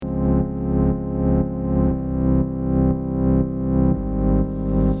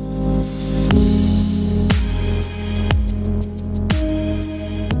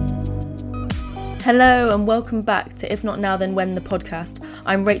Hello and welcome back to If Not Now Then When, the podcast.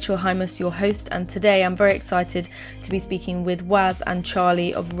 I'm Rachel Hymus, your host, and today I'm very excited to be speaking with Waz and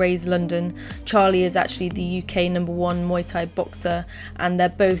Charlie of Raise London. Charlie is actually the UK #1 Muay Thai boxer, and they're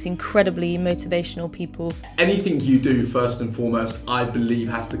both incredibly motivational people. Anything you do, first and foremost, I believe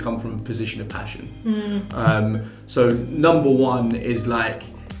has to come from a position of passion. So number one is like,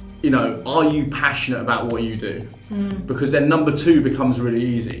 are you passionate about what you do? Because then number two becomes really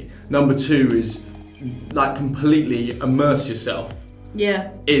easy. Number two is like completely immerse yourself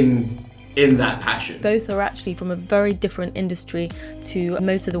in that passion. Both are actually from a very different industry to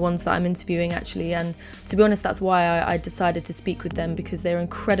most of the ones that I'm interviewing actually, and to be honest that's why I decided to speak with them, because they're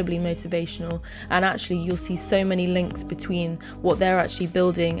incredibly motivational, and actually you'll see so many links between what they're actually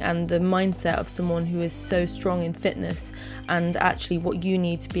building and the mindset of someone who is so strong in fitness, and actually what you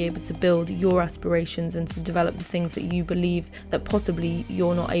need to be able to build your aspirations and to develop the things that you believe that possibly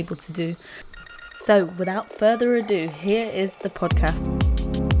you're not able to do. So without further ado, here is the podcast.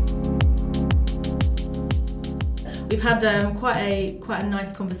 We've had quite a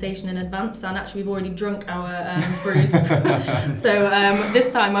nice conversation in advance, and actually we've already drunk our brews. So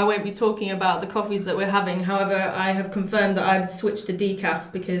this time I won't be talking about the coffees that we're having. However, I have confirmed that I've switched to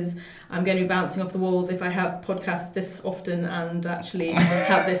decaf because I'm going to be bouncing off the walls if I have podcasts this often and actually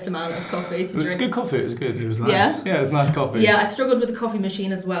have this amount of coffee to drink. It's good coffee. It was good. It was nice. Yeah, it was nice coffee. Yeah, I struggled with the coffee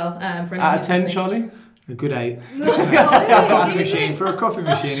machine as well. For out of 10, Charlie? A good 8. Coffee machine, for a coffee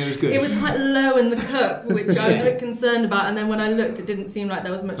machine, it was good. It was quite low in the cup, which I was a bit concerned about, and then when I looked, it didn't seem like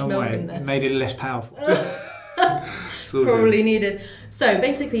there was much milk in there. It made it less powerful. Probably needed. So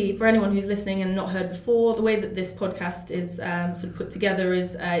basically, for anyone who's listening and not heard before, the way that this podcast is sort of put together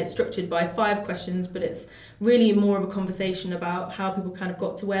is it's structured by 5 questions, but it's really more of a conversation about how people kind of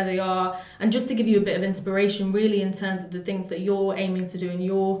got to where they are, and just to give you a bit of inspiration really in terms of the things that you're aiming to do in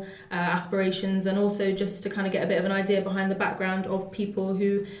your aspirations, and also just to kind of get a bit of an idea behind the background of people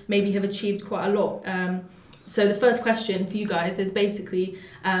who maybe have achieved quite a lot. So the first question for you guys is basically,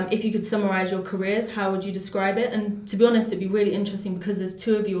 if you could summarise your careers, how would you describe it? And to be honest, it'd be really interesting because there's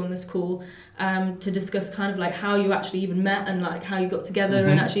 2 of you on this call to discuss kind of like how you actually even met and like how you got together.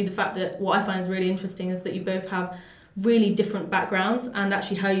 And actually the fact that what I find is really interesting is that you both have really different backgrounds, and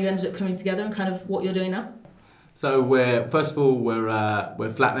actually how you ended up coming together and kind of what you're doing now. So we're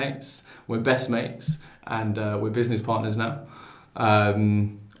flatmates, we're best mates, and we're business partners now.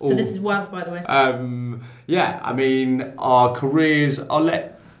 So this is Waz, by the way. Our careers, I'll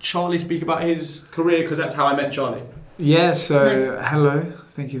let Charlie speak about his career because that's how I met Charlie. Yeah, so Nice. Hello,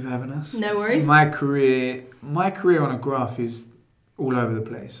 thank you for having us. No worries. My career on a graph is all over the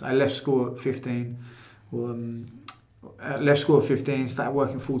place. I left school at 15, started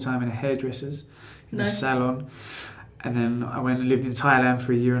working full-time in a hairdresser's in a salon. And then I went and lived in Thailand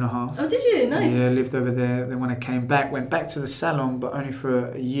for 1.5 years. Oh, did you? Nice. Yeah, lived over there. Then when I came back, went back to the salon, but only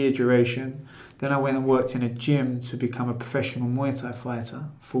for a year duration. Then I went and worked in a gym to become a professional Muay Thai fighter,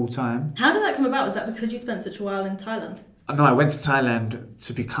 full-time. How did that come about? Was that because you spent such a while in Thailand? No, I went to Thailand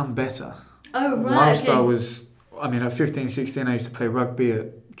to become better. Oh, right. Whilst Okay. at 15, 16, I used to play rugby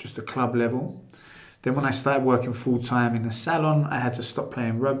at just a club level. Then when I started working full-time in the salon, I had to stop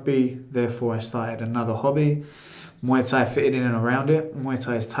playing rugby. Therefore, I started another hobby. Muay Thai fitted in and around it. Muay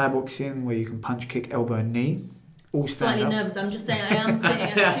Thai is Thai boxing, where you can punch, kick, elbow, and knee. All stand Slightly up. nervous. I'm just saying I am sitting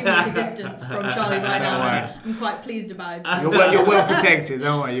at a 2-metre distance from Charlie right now, and I'm quite pleased about it. You're well protected,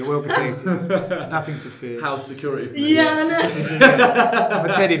 don't worry, you're well protected. Nothing to fear. House security for me. Yeah, I know. I'm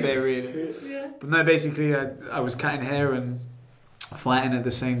a teddy bear, really. Yeah. But no, basically, I was cutting hair and fighting at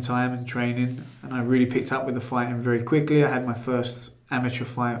the same time and training, and I really picked up with the fighting very quickly. I had my first amateur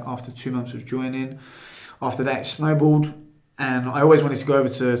fight after 2 months of joining. After that, it snowballed, and I always wanted to go over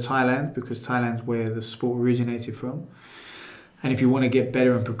to Thailand because Thailand's where the sport originated from. And if you want to get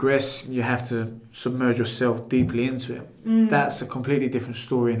better and progress, you have to submerge yourself deeply into it. That's a completely different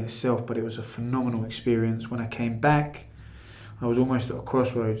story in itself, but it was a phenomenal experience. When I came back, I was almost at a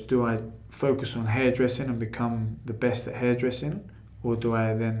crossroads. Do I focus on hairdressing and become the best at hairdressing? Or do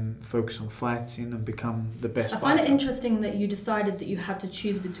I then focus on fighting and become the best fighter? I find it interesting that you decided that you had to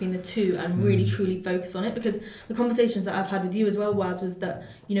choose between the two and really truly focus on it, because the conversations that I've had with you as well, Waz, was that,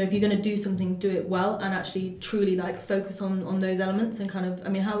 if you're going to do something, do it well and actually truly like focus on those elements and kind of,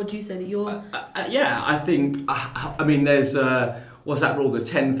 how would you say that you're... I think, there's, what's that rule, the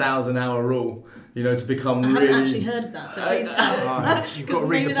 10,000 hour rule? To become really... I haven't actually heard of that, so please tell. You've got to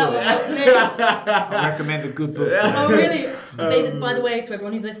read the book. I recommend a good book. Oh, really? By the way, to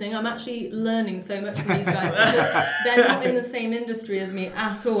everyone who's listening, I'm actually learning so much from these guys because they're not in the same industry as me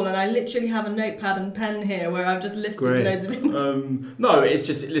at all, and I literally have a notepad and pen here where I've just listed loads of things. No, it's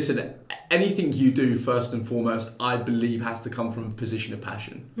just, listen, anything you do, first and foremost, I believe has to come from a position of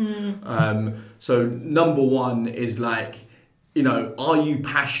passion. So number one is like, you know, are you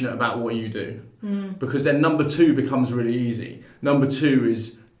passionate about what you do? Because then number two becomes really easy. Number two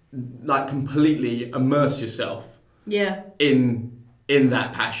is like completely immerse yourself in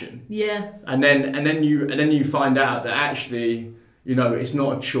that passion. And then you find out that actually, you know, it's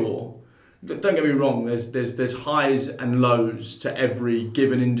not a chore. Don't get me wrong, there's highs and lows to every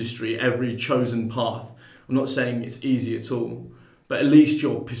given industry, every chosen path. I'm not saying it's easy at all, but at least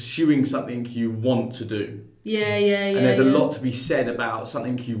you're pursuing something you want to do. And there's a lot to be said about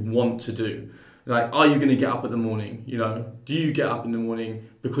something you want to do. Like, are you going to get up in the morning? You know, do you get up in the morning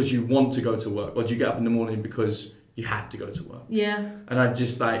because you want to go to work, or do you get up in the morning because you have to go to work? And I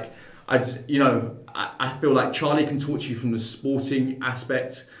just like, I feel like Charlie can talk to you from the sporting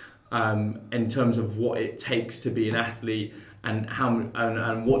aspect, in terms of what it takes to be an athlete and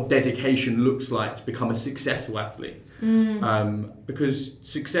and what dedication looks like to become a successful athlete. Because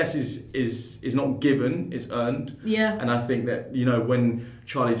success is not given, it's earned. And I think that, you know, when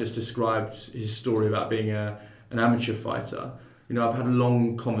Charlie just described his story about being an amateur fighter, you know, I've had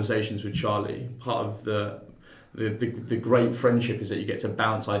long conversations with Charlie. Part of the great friendship is that you get to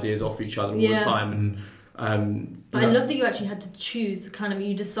bounce ideas off each other all the time. And but I love that you actually had to choose, kind of,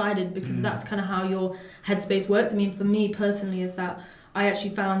 you decided, because that's kind of how your headspace works. I mean, for me personally, is that I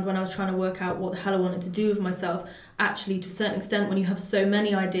actually found when I was trying to work out what the hell I wanted to do with myself, actually, to a certain extent, when you have so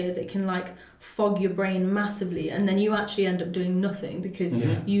many ideas, it can like fog your brain massively, and then you actually end up doing nothing, because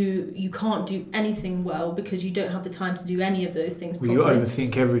you can't do anything well because you don't have the time to do any of those things properly. You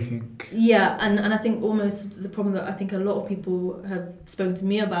overthink everything. And I think almost the problem that I think a lot of people have spoken to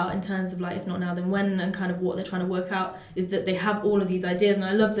me about, in terms of like, if not now then when, and kind of what they're trying to work out, is that they have all of these ideas. And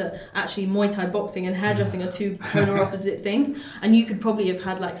I love that actually Muay Thai boxing and hairdressing are two polar opposite things, and you could probably have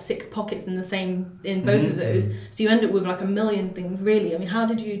had like 6 pockets in both of those, so you end up with like a million things, really. I mean, how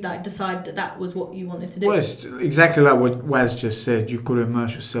did you like decide that was what you wanted to do? Well, it's exactly like what Waz just said. You've got to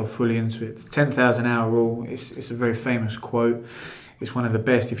immerse yourself fully into it. The 10,000 hour rule, it's a very famous quote. It's one of the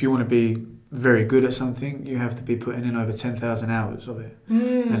best. If you want to be very good at something, you have to be putting in over 10,000 hours of it.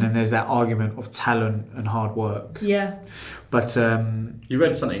 And then there's that argument of talent and hard work. But you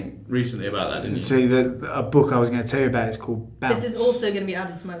read something recently about that, didn't you? See, a book I was going to tell you about is called Bounce. This is also going to be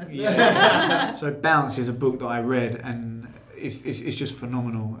added to my list. So Bounce is a book that I read, and it's just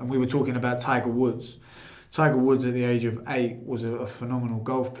phenomenal. And we were talking about Tiger Woods. Tiger Woods at the age of 8 was a phenomenal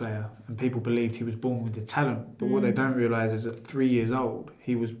golf player, and people believed he was born with the talent. But what they don't realise is at 3 years old,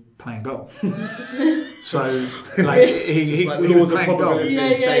 he was playing golf. So, like, he was playing golf.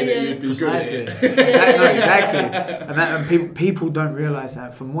 Precisely. Exactly. And people don't realise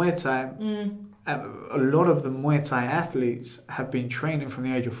that. For Muay Thai, a lot of the Muay Thai athletes have been training from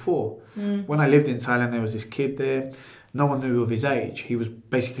the age of 4. When I lived in Thailand, there was this kid there. No one knew of his age. He was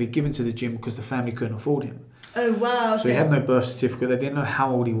basically given to the gym because the family couldn't afford him. Oh, wow. So he had no birth certificate. They didn't know how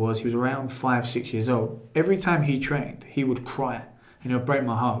old he was. He was around 5-6 years old. Every time he trained, he would cry. And it would break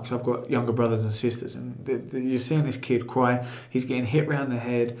my heart, because I've got younger brothers and sisters. And you're seeing this kid cry. He's getting hit round the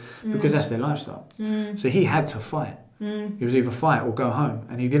head because that's their lifestyle. So he had to fight. He was either fight or go home.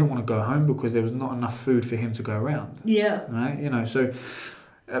 And he didn't want to go home because there was not enough food for him to go around. Right? You know, so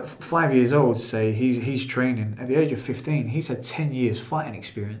at 5 years old, say, he's training. At the age of 15, he's had 10 years fighting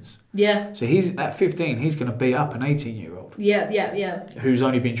experience. So he's at 15, he's going to beat up an 18-year-old. Who's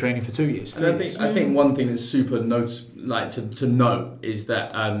only been training for 2 years. And I think one thing that's super to note is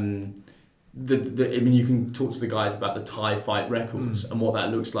that I mean, you can talk to the guys about the Thai fight records and what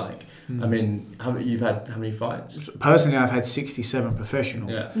that looks like. I mean, you've had how many fights? Personally, I've had 67 professional.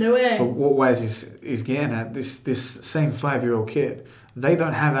 No way. But what Waz is getting at, this same 5-year-old kid, they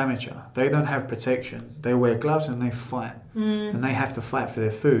don't have amateur. They don't have protection. They wear gloves and they fight. And they have to fight for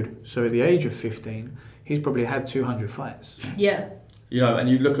their food. So at the age of 15, he's probably had 200 fights. You know, and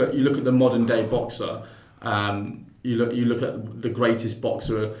you look at the modern day boxer. You look at the greatest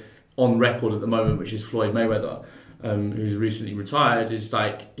boxer on record at the moment, which is Floyd Mayweather, who's recently retired. Is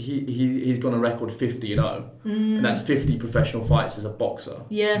like he's gone a record 50-0, and that's 50 professional fights as a boxer.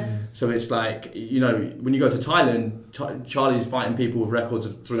 So it's like, you know, when you go to Thailand, Charlie's fighting people with records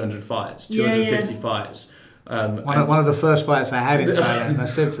of 300 fights, 250 fights. One of the first fights I had in Thailand, I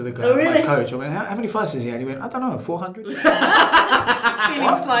said to the guy, my coach, I went, how many fights has he had? He went, I don't know, 400? Feeling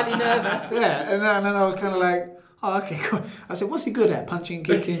slightly nervous. And then I was kind of like, oh, okay, cool. I said, what's he good at? Punching,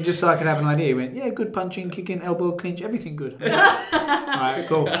 kicking, just so I could have an idea. He went, yeah, good punching, kicking, elbow, clinch, everything good. Alright,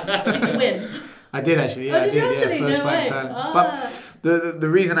 cool. Did you win? I did actually, Did you actually? first No fight way. in Thailand. But the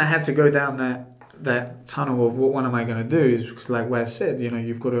reason I had to go down that tunnel of what am I going to do is because, like Wes said,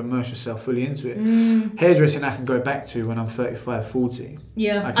 you've got to immerse yourself fully into it. Hairdressing I can go back to when I'm 35, 40.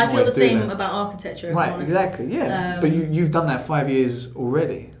 Yeah, I feel the same about architecture. Right, exactly, yeah. But you've done that 5 years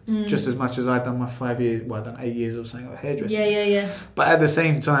already, just as much as I've done my 5 years, I've done 8 years or something of hairdressing. Yeah. But at the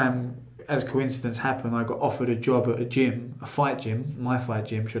same time, as coincidence happened, I got offered a job at a gym, my fight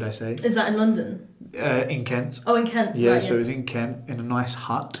gym, should I say. Is that in London? In Kent. Oh, in Kent. Yeah, right, so it was in Kent, in a nice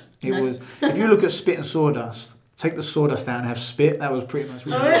hut. It was. If you look at Spit and Sawdust, take the sawdust out and have Spit. That was pretty much.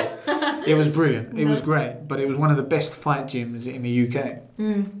 It was brilliant. It was great, but it was one of the best fight gyms in the UK.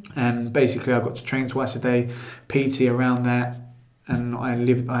 And basically, I got to train twice a day, PT around that, and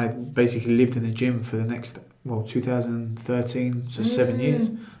I basically lived in the gym for the next 2013, so 7 years.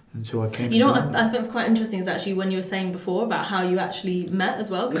 Until I came. You know what I think it's quite interesting is actually when you were saying before about how you actually met as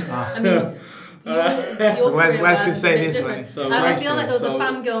well. Because I mean. Wes can say this way. So I feel like there was a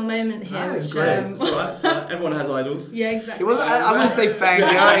fangirl moment here. No, it's great. It's all right. So everyone has idols. Yeah, exactly. It was. I wouldn't say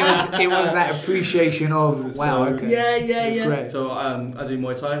fangirl. It was that appreciation of wow. Okay. Yeah. Great. So I do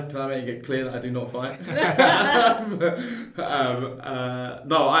Muay Thai. Can I make it clear that I do not fight?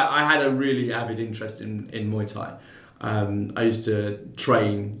 No, I had a really avid interest in Muay Thai. I used to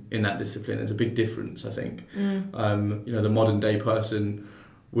train in that discipline. There's a big difference, I think. The modern day person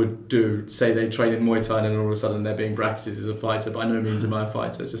would say they train in Muay Thai and then all of a sudden they're being bracketed as a fighter. By no means am I a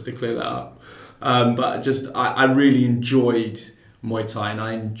fighter, just to clear that up. But I really enjoyed Muay Thai and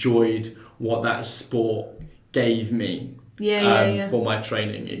I enjoyed what that sport gave me for my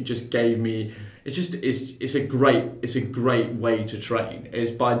training. It just gave me... It's a great way to train.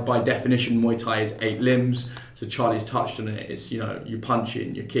 It's by definition Muay Thai is 8 limbs. So Charlie's touched on it. It's you're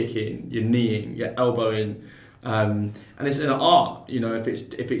punching, you're kicking, you're kneeing, you're elbowing, and it's an art.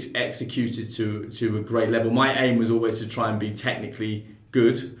 If it's executed to a great level. My aim was always to try and be technically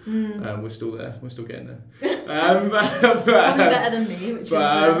good. We're still there. We're still getting there. Probably better than me, which is.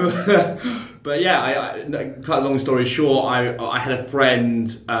 But yeah, cut a long story short, I had a friend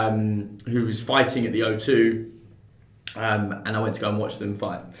who was fighting at the O2, and I went to go and watch them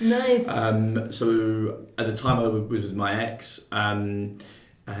fight. Nice. So at the time I was with my ex, and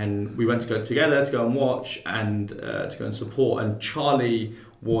we went to go together to go and watch and to go and support. And Charlie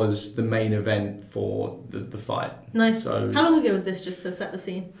was the main event for the fight. Nice. So how long ago was this, just to set the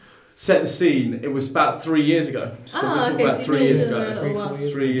scene? Set the scene. It was about 3 years ago. So we're talking about 3 years ago.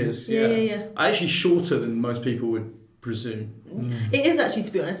 3 years. Yeah. Actually, shorter than most people would presume. It is actually,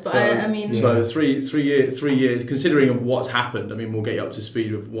 to be honest. But I mean. So 3 years. Considering of what's happened, I mean, we'll get you up to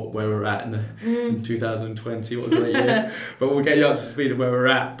speed of where we're at in 2020. What a great year! But we'll get you up to speed of where we're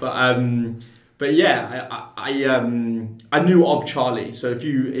at. But yeah, I knew of Charlie. So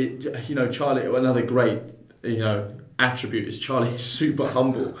Charlie, another great attribute is Charlie is super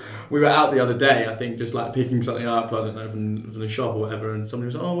humble. We were out the other day, I think, just like picking something up, I don't know, from the shop or whatever, and somebody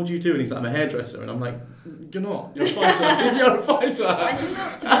was like, "Oh, what do you do?" And he's like, "I'm a hairdresser," and I'm like, "You're not. You're a fighter. You're a fighter." I think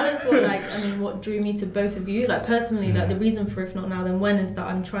that's, to be honest, what drew me to both of you. Like personally, the reason for If Not Now Then When is that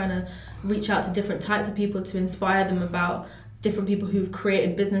I'm trying to reach out to different types of people to inspire them about different people who've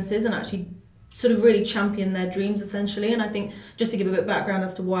created businesses and actually sort of really champion their dreams essentially. And I think just to give a bit of background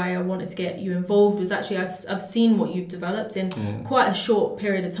as to why I wanted to get you involved was actually I've seen what you've developed in quite a short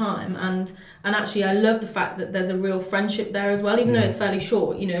period of time, and actually I love the fact that there's a real friendship there as well, even though it's fairly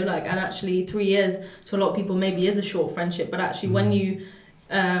short, and actually 3 years to a lot of people maybe is a short friendship, but actually when you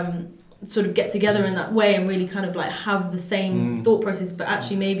sort of get together in that way and really kind of like have the same thought process but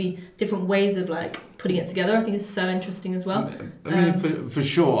actually maybe different ways of like putting it together, I think is so interesting as well. I mean, for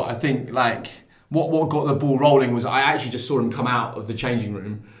sure, I think like what got the ball rolling was I actually just saw him come out of the changing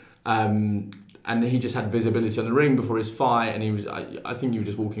room, and he just had visibility on the ring before his fight, and he was I think you were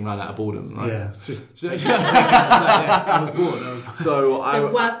just walking around out of boredom, right? I was bored. So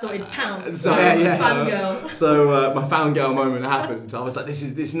Waz thought he'd pounce. Fangirl. So my fangirl moment happened. I was like, this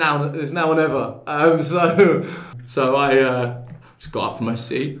is now or never. So I just got up from my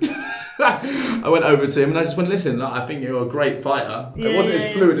seat. I went over to him and I just went, "Listen, I think you're a great fighter." It wasn't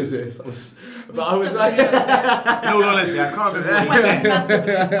as fluid as this. I was like, in all honesty, I can't remember what he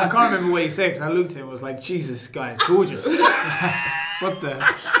said. I can't remember what he said because I looked at him and was like, "Jesus, guy, gorgeous." What the?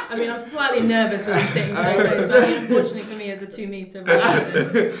 I mean, I'm slightly nervous when I'm sitting so close, but unfortunately for me, it's a 2 meter.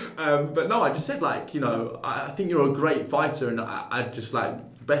 But no, I just said I think you're a great fighter, and I just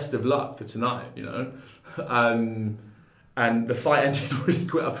best of luck for tonight, And the fight ended really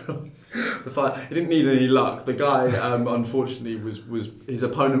quick. The fight, he didn't need any luck. The guy, unfortunately, was his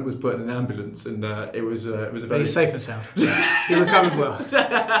opponent was put in an ambulance, and it was a very. He's safe and sound. He recovered well.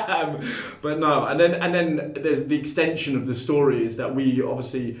 But no, and then there's the extension of the story is that we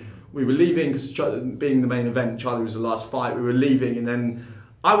obviously we were leaving because being the main event, Charlie was the last fight. We were leaving, and then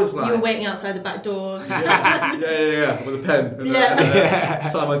I was like, you were waiting outside the back door. yeah, with a pen and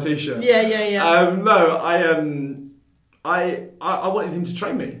sign my t-shirt. Yeah. No, I wanted him to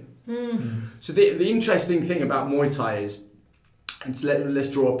train me. So the interesting thing about Muay Thai is, and let's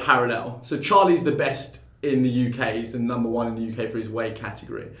draw a parallel. So Charlie's the best in the UK. He's the number one in the UK for his weight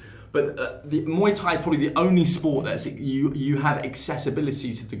category. But the Muay Thai is probably the only sport that's you have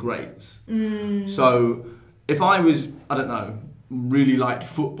accessibility to the greats. So if I was, I don't know, really liked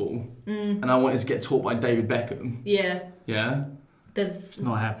football and I wanted to get taught by David Beckham. Yeah. It's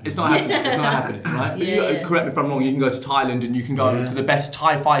not happening. It's not happening, right? But correct me if I'm wrong. You can go to Thailand and you can go to the best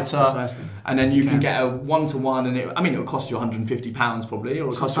Thai fighter, and then you can get a 1-to-1, and it will cost you £150 probably,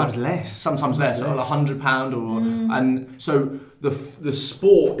 or sometimes less, or £100, or and so the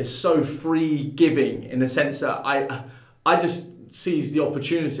sport is so free giving in the sense that I just seized the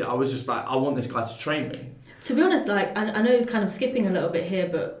opportunity. I was just like, I want this guy to train me. To be honest, like I know kind of skipping a little bit here,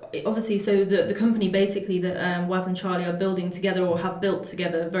 but obviously, so the company basically that Waz and Charlie are building together or have built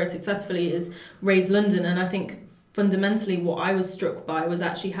together very successfully is Raise London, and I think fundamentally what I was struck by was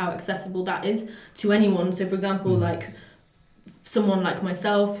actually how accessible that is to anyone. So for example, like someone like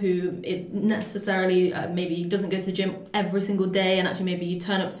myself who it necessarily maybe doesn't go to the gym every single day, and actually maybe you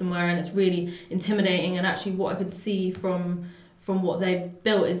turn up somewhere and it's really intimidating, and actually what I could see from what they've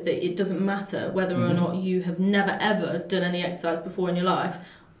built is that it doesn't matter whether or not you have never ever done any exercise before in your life,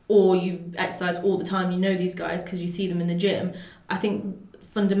 or you exercise all the time, you know these guys because you see them in the gym. I think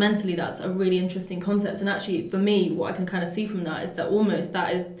fundamentally that's a really interesting concept, and actually for me what I can kind of see from that is that almost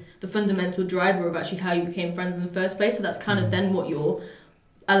that is the fundamental driver of actually how you became friends in the first place. So that's kind of then what you're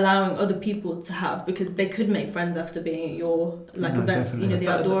allowing other people to have, because they could make friends after being at your events, definitely.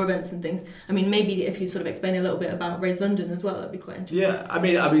 the outdoor events and things. I mean, maybe if you sort of explain a little bit about Raise London as well, that'd be quite interesting. Yeah, I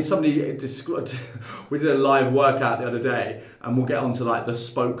mean, somebody described. We did a live workout the other day, and we'll get onto like the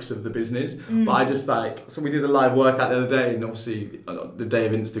spokes of the business. But I just so we did a live workout the other day, and obviously the day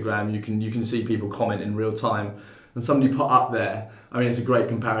of Instagram, you can see people comment in real time. And somebody put up there, I mean, it's a great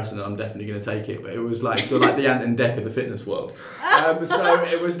comparison, and I'm definitely going to take it, but it was like, you're like the Ant and Dec of the fitness world. So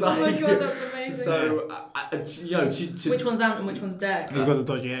it was like... Oh my God, that's amazing. So, which one's Ant and which one's Dec? He's got the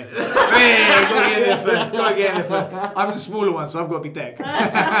dodgy hair. Hey, gotta get in there first. I'm the smaller one, so I've got to be Dec.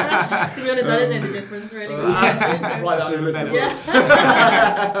 To be honest, I don't know the difference, really. Right down the list of books.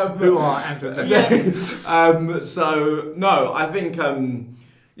 Who are Ant and Dec? So, no, I think,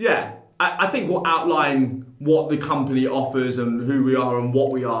 I think we'll outline what the company offers and who we are and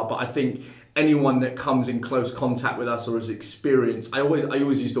what we are, but I think anyone that comes in close contact with us or has experienced, I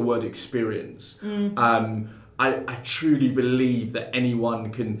always use the word experience. I truly believe that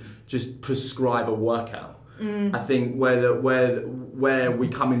anyone can just prescribe a workout. I think where we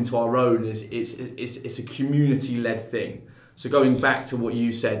come into our own is it's a community-led thing. So going back to what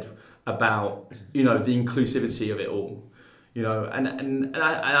you said about the inclusivity of it all. And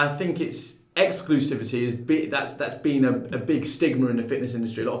I think it's exclusivity that's been a big stigma in the fitness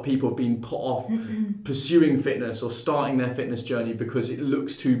industry. A lot of people have been put off pursuing fitness or starting their fitness journey because it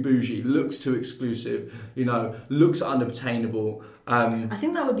looks too bougie, looks too exclusive, looks unobtainable. I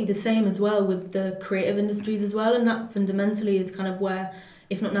think that would be the same as well with the creative industries as well, and that fundamentally is kind of where,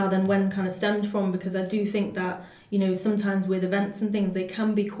 if not now then when, kind of stemmed from, because I do think that sometimes with events and things they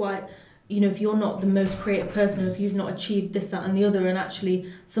can be quite, if you're not the most creative person, or if you've not achieved this, that and the other, and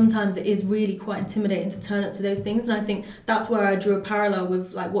actually sometimes it is really quite intimidating to turn up to those things. And I think that's where I drew a parallel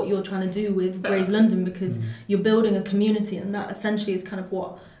with like what you're trying to do with Raise London, because you're building a community, and that essentially is kind of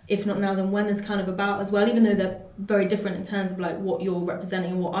what, if not now then when, is kind of about as well. Even though they're very different in terms of like what you're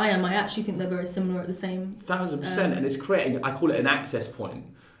representing and what I am, I actually think they're very similar at the same 1,000%. And it's creating, I call it an access point.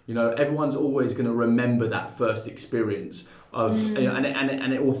 Everyone's always going to remember that first experience of,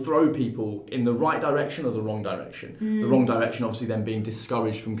 and it will throw people in the right direction or the wrong direction. The wrong direction, obviously, then being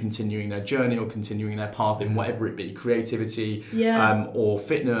discouraged from continuing their journey or continuing their path in whatever it be, creativity, or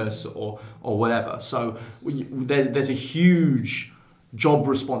fitness, or whatever. So there's a huge job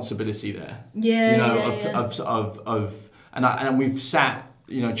responsibility there. And we've sat.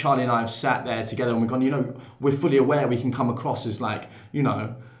 Charlie and I have sat there together, and we've gone. We're fully aware we can come across as like,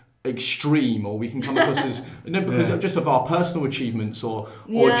 extreme, or we can come across as because just of our personal achievements or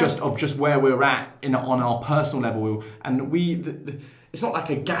just where we're at on our personal level, and it's not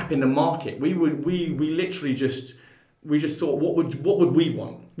like a gap in the market. We literally just thought, what would we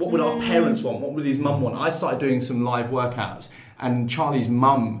want? What would our parents want? What would his mum want? I started doing some live workouts, and Charlie's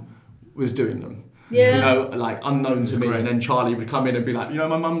mum was doing them. Yeah. You know, like unknown to me, Great. and then Charlie would come in and be like, you know,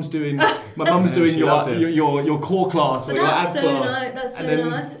 my mum's doing She loved it. your core class or But your that's ab so class. nice. That's so And then-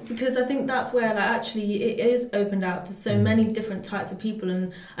 nice because I think that's where like actually it is opened out to so many different types of people,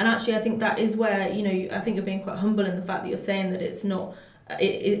 and actually I think that is where, you know, I think you're being quite humble in the fact that you're saying that it's not.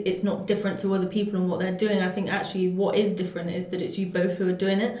 It's not different to other people and what they're doing. I think actually what is different is that it's you both who are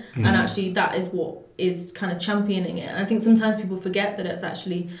doing it, and actually that is what is kind of championing it. And I think sometimes people forget that it's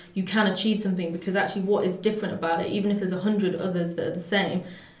actually you can achieve something, because actually what is different about it, even if there's 100 others that are the same,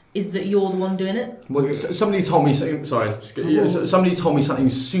 is that you're the one doing it. Well, somebody told me something. Sorry, somebody told me something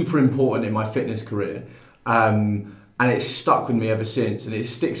super important in my fitness career, and it's stuck with me ever since, and it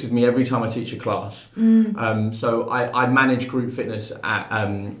sticks with me every time I teach a class. So I manage group fitness at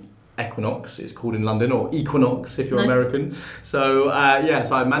Equinox. It's called in London, or Equinox if you're Nice. American. So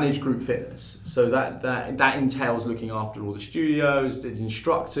so I manage group fitness. So that entails looking after all the studios, the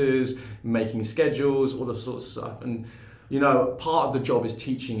instructors, making schedules, all the sorts of stuff. And you know, part of the job is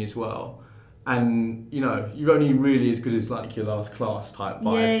teaching as well. And you know, you're only really as good as like your last class type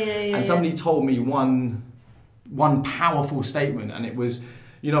vibe. Yeah. And somebody told me one powerful statement, and it was,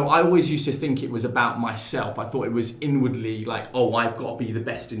 you know, I always used to think it was about myself. I thought it was inwardly like, oh, I've got to be the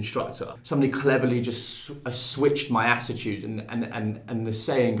best instructor. Somebody cleverly just switched my attitude, and the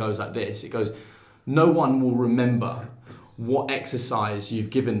saying goes like this. It goes, no one will remember what exercise you've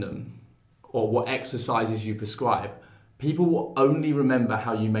given them or what exercises you prescribe. People will only remember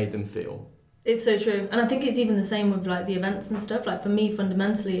how you made them feel. It's so true. And I think it's even the same with like the events and stuff. Like for me,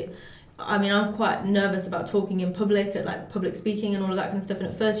 fundamentally, I mean, I'm quite nervous about talking in public, at like public speaking and all of that kind of stuff. And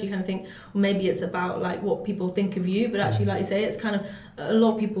at first you kind of think, well, maybe it's about like what people think of you. But actually, like you say, it's kind of, a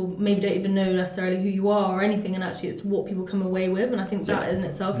lot of people maybe don't even know necessarily who you are or anything. And actually it's what people come away with. And I think that in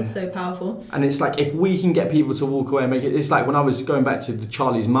itself is so powerful. And it's like, if we can get people to walk away and make it, it's like when I was going back to the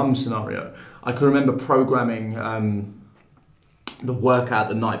Charlie's mum scenario, I can remember programming the workout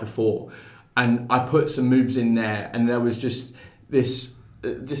the night before. And I put some moves in there, and there was just this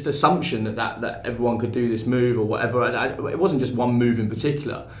assumption that everyone could do this move or whatever. And it wasn't just one move in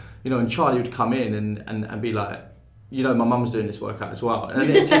particular, you know. And Charlie would come in and be like, you know, my mum's doing this workout as well. And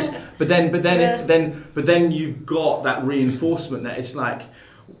it just, but then you've got that reinforcement that it's like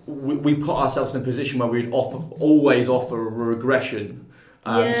we put ourselves in a position where we'd always offer a regression.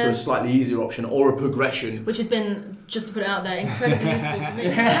 So a slightly easier option, or a progression, which has been, just to put it out there, incredibly useful for me.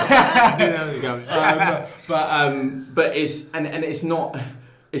 There we go. But it's not.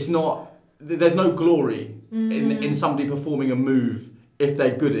 There's no glory in somebody performing a move if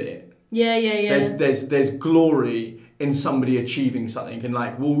they're good at it. Yeah. There's glory in somebody achieving something, and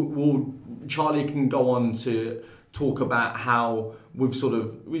like Charlie can go on to talk about how you've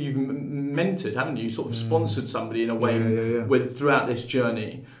mentored, haven't you? Sort of sponsored somebody in a way with throughout this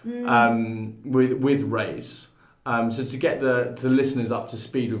journey with Raise. So to get the listeners up to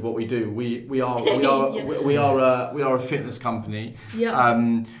speed with what we do, we are a fitness company.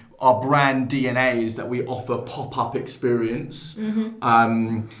 Yeah. Our brand DNA is that we offer pop-up experience.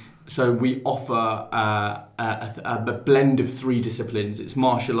 So we offer a blend of 3 disciplines. It's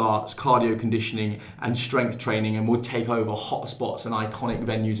martial arts, cardio conditioning, and strength training, and we'll take over hotspots and iconic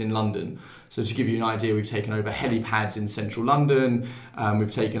venues in London. So to give you an idea, we've taken over helipads in central London,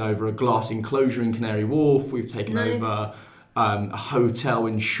 we've taken over a glass enclosure in Canary Wharf, we've taken over a hotel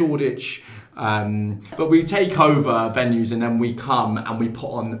in Shoreditch. But we take over venues, and then we come and we put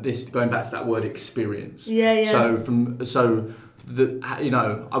on this, going back to that word, experience. So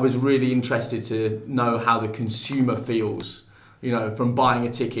I was really interested to know how the consumer feels, you know, from buying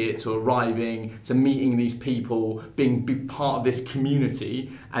a ticket to arriving to meeting these people, being part of this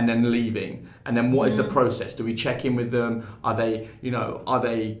community, and then leaving. And then what is the process? Do we check in with them? Are they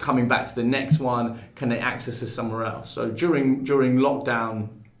coming back to the next one? Can they access us somewhere else? So during lockdown,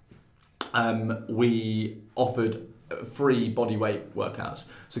 we offered free bodyweight workouts.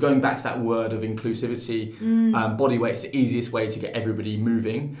 So going back to that word of inclusivity, bodyweight's the easiest way to get everybody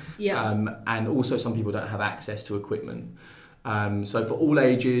moving. And also some people don't have access to equipment. So for all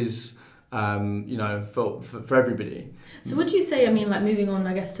ages, for everybody. So would you say, I mean, like moving on,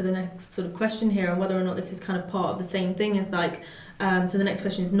 I guess, to the next sort of question here, and whether or not this is kind of part of the same thing, is like, so the next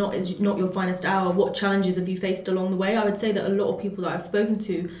question is not your finest hour. What challenges have you faced along the way? I would say that a lot of people that I've spoken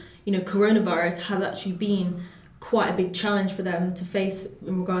to, you know, coronavirus has actually been quite a big challenge for them to face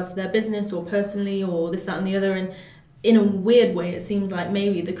in regards to their business or personally or this, that and the other. And in a weird way, it seems like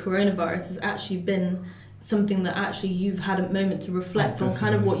maybe the coronavirus has actually been something that actually you've had a moment to reflect on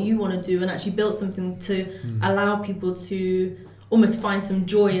kind of what you want to do, and actually built something to allow people to almost find some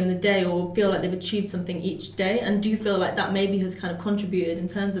joy in the day or feel like they've achieved something each day. And do you feel like that maybe has kind of contributed in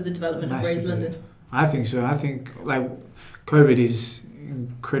terms of the development of Raise London? I think so. I think like COVID is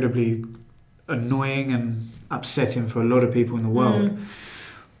incredibly annoying and upsetting for a lot of people in the world.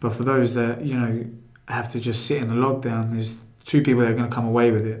 But for those that, you know, have to just sit in the lockdown, there's two people that are going to come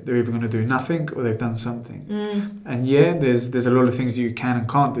away with it. They're either going to do nothing or they've done something. And yeah, there's a lot of things that you can and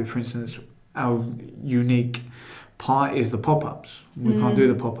can't do. For instance, our unique part is the pop-ups. We can't do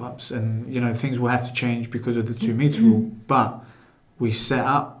the pop-ups, and you know, things will have to change because of the 2 meter rule. But we set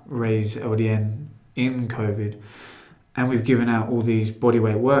up Raise LDN in COVID, and we've given out all these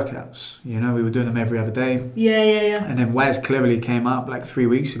bodyweight workouts. You know, we were doing them every other day. Yeah. And then Waz cleverly came up like 3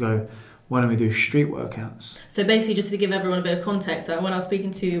 weeks ago, why don't we do street workouts? So basically, just to give everyone a bit of context, so when I was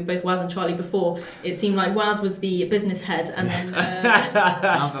speaking to both Waz and Charlie before, it seemed like Waz was the business head, and then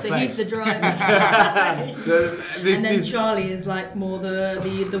so he's the driver, and then Charlie is like more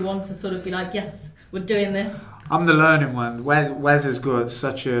the one to sort of be like, yes, we're doing this. I'm the learning one. Waz has got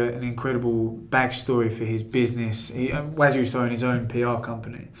such an incredible backstory for his business. Waz used to own his own PR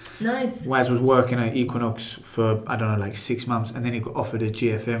company. Nice. Waz was working at Equinox for, I don't know, like 6 months, and then he got offered a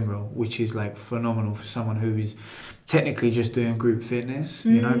GFM role, which is like phenomenal for someone who is technically just doing group fitness,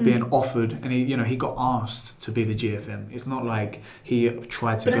 you know, being offered, and he got asked to be the GFM. It's not like he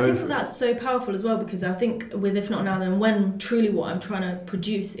tried to go for it. But I think that's so powerful as well, because I think with If Not Now Then When, truly what I'm trying to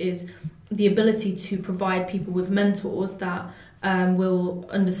produce is the ability to provide people with mentors that will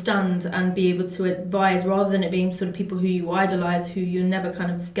understand and be able to advise, rather than it being sort of people who you idolize, who you're never kind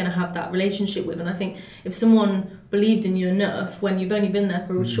of going to have that relationship with. And I think if someone believed in you enough when you've only been there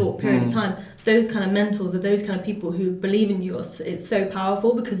for a short period of time, those kind of mentors or those kind of people who believe in you, it's so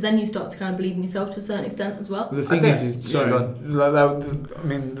powerful, because then you start to kind of believe in yourself to a certain extent as well. The thing is sorry, I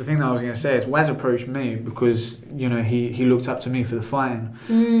mean, the thing that I was going to say is Waz approached me because, you know, he looked up to me for the fighting,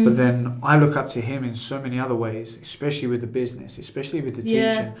 but then I look up to him in so many other ways, especially with the business, especially with the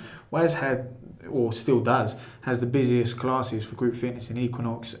teaching. Waz had, or still does, has the busiest classes for group fitness in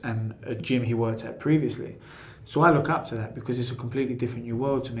Equinox and a gym he worked at previously. So I look up to that because it's a completely different new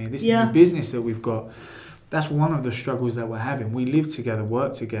world to me. This new business that we've got, that's one of the struggles that we're having. We live together,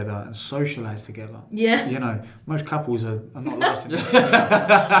 work together, and socialise together. Yeah. You know, most couples are not lasting.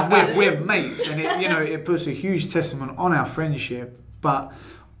 we're mates, and it puts a huge testament on our friendship. But,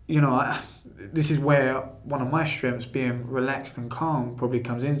 you know, this is where one of my strengths, being relaxed and calm, probably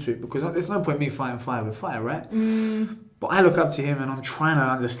comes into it, because there's no point me fighting fire with fire, right? But I look up to him and I'm trying to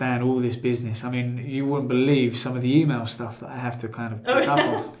understand all this business. I mean, you wouldn't believe some of the email stuff that I have to kind of pick up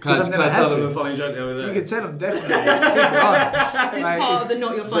on. Can I tell them a funny joke the other day? You can tell them, definitely. This is part of the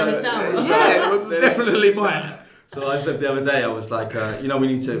Not Your Finest Hour. Yeah, definitely mine. So I said the other day, I was like, you know, we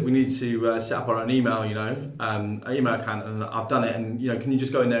need to set up our own email, you know, an email account, and I've done it, and you know, can you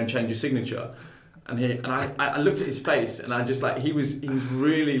just go in there and change your signature? And I looked at his face, and I just like he was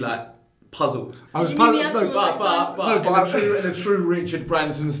really like puzzled. I was puzzled, in a true Richard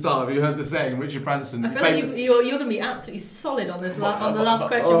Branson style. Have you heard the saying, Richard Branson? I feel like you're going to be absolutely solid on this on the last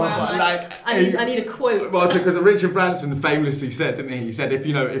question, where I'm like, I need a quote. Well, because Richard Branson famously said, didn't he? He said, if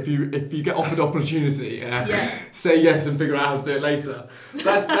you get offered opportunity, say yes and figure out how to do it later.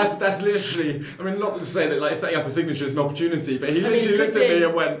 That's literally. I mean, not to say that like setting up a signature is an opportunity, but he literally looked at me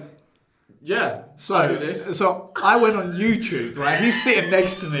and went, yeah, I'll do this. So I went on YouTube, right? He's sitting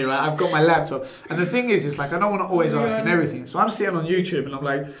next to me, right? I've got my laptop. And the thing is, it's like, I don't want to always ask him everything. So I'm sitting on YouTube and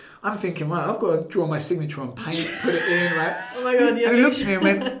I'm thinking, right, I've got to draw my signature on paint, put it in, right? Oh my God, yeah. And he looked at me and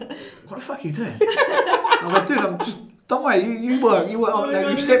went, what the fuck are you doing? I was like, dude, don't worry, you work.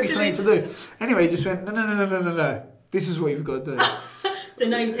 You've set me something to do. Anyway, he just went, no. This is what you've got to do. So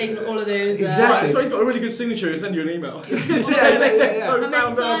now you've taken all of those. Exactly. So he's got a really good signature. He'll send you an email.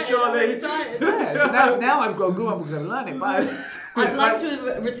 Co-founder Charlie. So now I've got a good one because I've learned it. But I'd like to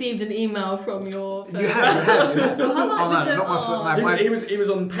have received an email from your. You have. He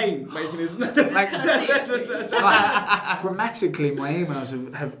was on Paint making his. Grammatically, my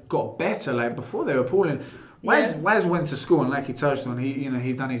emails have got better. Like before, they were appalling. Waz went to school, and like he touched on,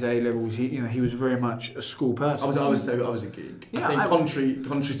 he'd done his A levels. He was very much a school person. I was a geek. Yeah, I think contrary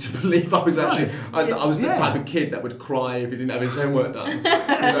to belief, I was the type of kid that would cry if he didn't have his homework done. You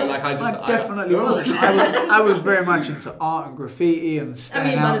know, like I definitely was. I was very much into art and graffiti and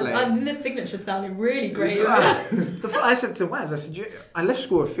staying out late. This signature sounded really great. I said to Waz, I left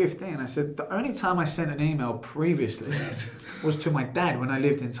school at 15. I said the only time I sent an email previously was to my dad when I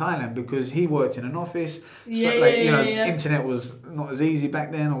lived in Thailand, because he worked in an office. Internet was not as easy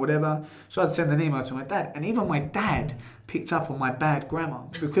back then or whatever. So I'd send an email to my dad. And even my dad picked up on my bad grammar,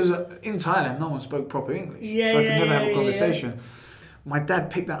 because in Thailand no one spoke proper English. So I could never have a conversation. My dad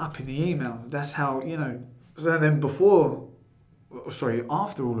picked that up in the email. That's how, So then before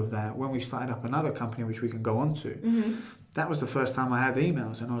after all of that, when we started up another company, which we can go on to, that was the first time I had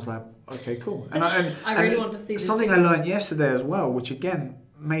emails, and I was like, okay, cool. And I really want to see this. Something I learned yesterday as well, which again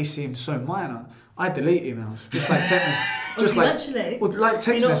may seem so minor. I delete emails, just like text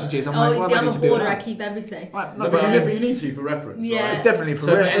messages. I'm I'm a hoarder. I keep everything. Right, but you need to for reference. Yeah, right? Definitely for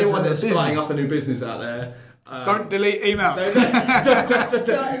so reference. For anyone that's starting up a new business out there, don't delete emails.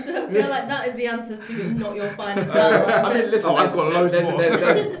 So I feel like that is the answer to not your finest hour. I mean, listen, I've got loads more.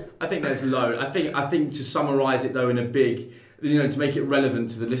 I think there's loads. I think to summarise it though in a big, to make it relevant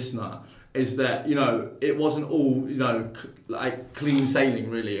to the listener, is that it wasn't all like clean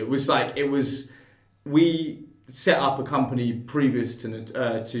sailing really. It was we set up a company previous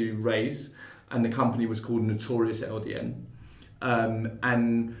to Raise, and the company was called Notorious LDN,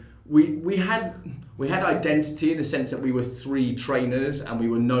 and we had identity in the sense that we were 3 trainers and we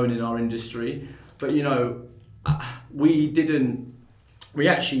were known in our industry, but we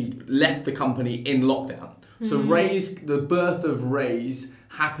actually left the company in lockdown. So Raise, the birth of Raise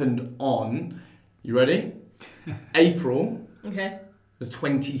happened on, you ready? April. Okay. The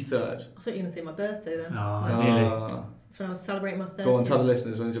 23rd. I thought you were going to say my birthday then. Nearly. That's when I was celebrating my 30th. Go on, tell the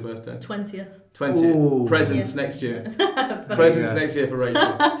listeners, when's your birthday? 20th. 20th. Ooh. Presents next year. Presents next year for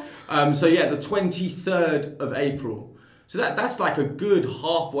Rachel. So yeah, the 23rd of April. So that's like a good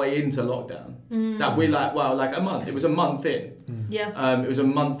halfway into lockdown. That we're like, like a month. It was a month in. Yeah. It was a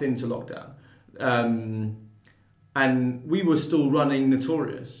month into lockdown. And we were still running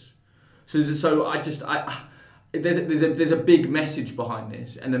Notorious. So there's a big message behind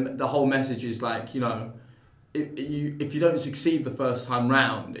this, and the whole message is like, if you don't succeed the first time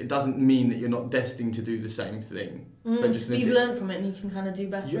round, it doesn't mean that you're not destined to do the same thing. But you've learned from it, and you can kind of do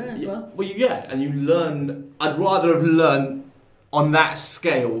better as well. Well, and you learn. I'd rather have learned on that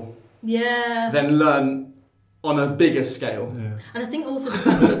scale, than learn on a bigger scale. Yeah. And I think also the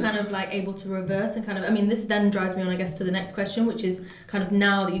fact that you're kind of like able to reverse and this then drives me on, I guess, to the next question, which is kind of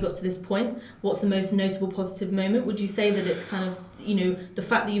now that you got to this point, what's the most notable positive moment? Would you say that it's kind of, the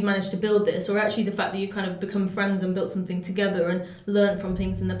fact that you've managed to build this, or actually the fact that you've kind of become friends and built something together and learned from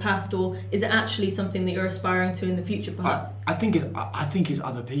things in the past, or is it actually something that you're aspiring to in the future perhaps? I think it's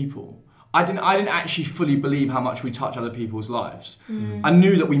other people. I didn't actually fully believe how much we touch other people's lives. I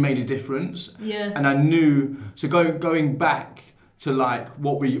knew that we made a difference. Yeah. And I knew, so going back to like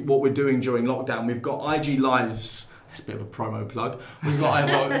what we're doing during lockdown, we've got IG Lives. It's a bit of a promo plug. We've got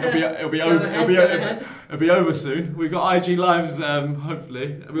it'll be over soon. We've got IG Lives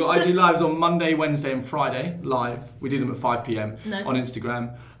hopefully. We've got IG Lives on Monday, Wednesday and Friday live. We do them at 5 p.m. Nice. On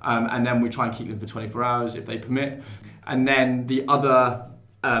Instagram. And then we try and keep them for 24 hours if they permit. And then the other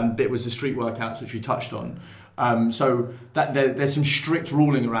bit was the street workouts, which we touched on. So that there's some strict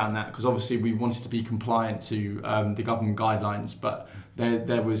ruling around that, because obviously we wanted to be compliant to the government guidelines, but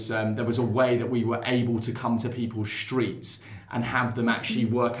there was a way that we were able to come to people's streets and have them actually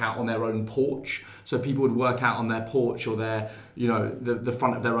work out on their own porch. So people would work out on their porch or their, the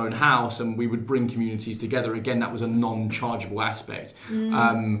front of their own house, and we would bring communities together. Again, that was a non-chargeable aspect.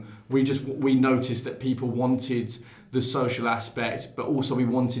 We noticed that people wanted the social aspect, but also we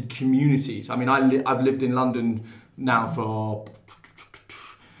wanted communities. I mean, I've lived in London now for,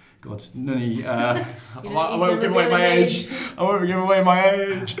 God, I won't give away my age. I won't give away my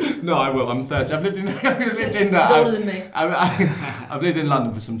age. No, I will. I'm 30. I've lived in. He's older than me. I've lived in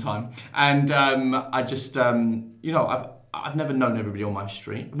London for some time, and I just, I've never known everybody on my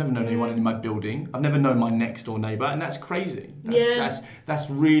street. I've never known anyone in my building. I've never known my next door neighbour, and that's crazy. That's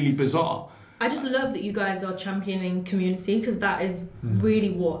really bizarre. I just love that you guys are championing community, because that is really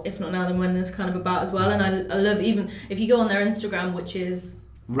what, if not now then when, it's kind of about as well. And I love, even if you go on their Instagram, which is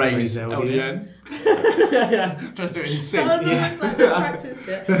Raise LDN. Just do it in sync. I was almost like, I practiced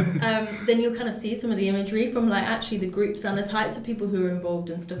it. Then you'll kind of see some of the imagery from like actually the groups and the types of people who are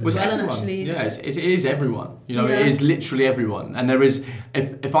involved and stuff as well. Everyone. And actually, it is everyone. It is literally everyone. And there is,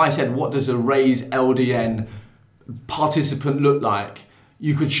 if I said, what does a Raise LDN participant look like?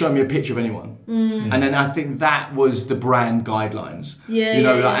 You could show me a picture of anyone. And then I think that was the brand guidelines.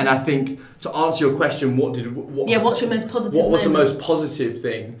 And I think, to answer your question, what's your most positive What was the most positive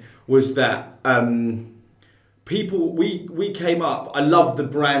thing was that people, we came up, I love the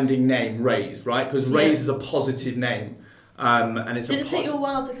branding name Raise, right? Because Raise is a positive name. And it's Did it take you a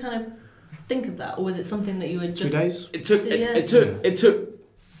while to kind of think of that, or was it something that you had just... 2 days? It took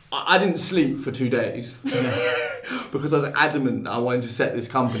I didn't sleep for 2 days because I was adamant that I wanted to set this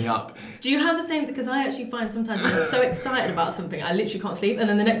company up. Do you have the same? Because I actually find sometimes I'm so excited about something, I literally can't sleep, and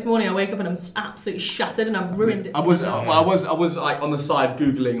then the next morning I wake up and I'm absolutely shattered and I've ruined it. I was like on the side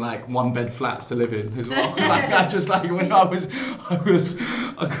googling like 1-bed flats to live in as well. Like I just like when I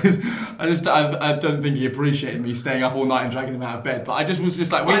don't think he appreciated me staying up all night and dragging him out of bed. But I just was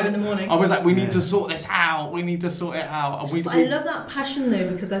just like 5 in the morning. I was like, we need to sort this out. We need to sort it out. And I love that passion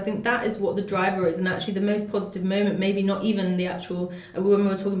though, because I think that is what the driver is, and actually the most positive moment, maybe not even the actual, when we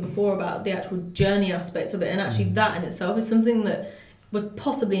were talking before about the actual journey aspect of it, and actually that in itself is something that was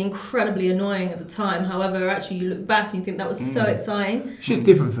possibly incredibly annoying at the time. However, actually you look back and you think that was so exciting. It's just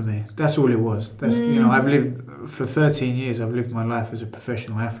different for me. That's all it was. That's I've lived for 13 years. I've lived my life as a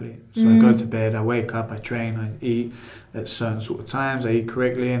professional athlete. So I go to bed, I wake up, I train, I eat at certain sort of times, I eat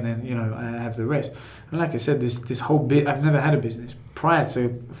correctly, and then I have the rest. And like I said, this whole bit, I've never had a business. Prior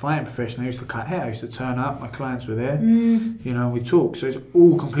to fighting professional, I used to cut hair. I used to turn up. My clients were there. We talk. So it's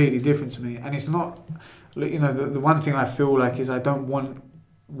all completely different to me. And it's not, the one thing I feel like is I don't want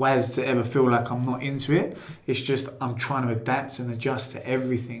Waz to ever feel like I'm not into it. It's just I'm trying to adapt and adjust to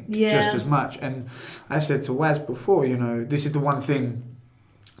everything just as much. And I said to Waz before, this is the one thing,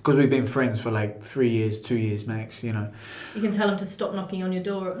 because we've been friends for like 3 years, 2 years max, You can tell him to stop knocking on your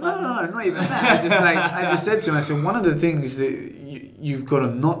door at 5. No, not even that. I just said to him, I said, one of the things that you've got to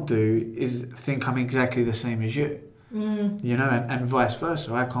not do is think I'm exactly the same as you. And vice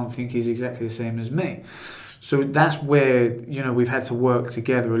versa. I can't think he's exactly the same as me. So that's where, we've had to work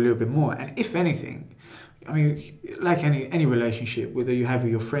together a little bit more. And if anything, I mean, like any relationship, whether you have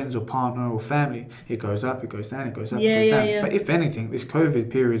with your friends or partner or family, it goes up, it goes down, it goes up, it goes down. Yeah. But if anything, this COVID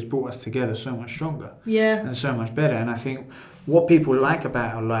period's brought us together so much stronger and so much better. And I think what people like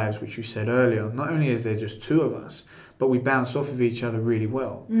about our lives, which you said earlier, not only is there just two of us, but we bounce off of each other really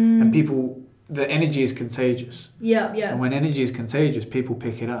well. And the energy is contagious. Yeah. And when energy is contagious, people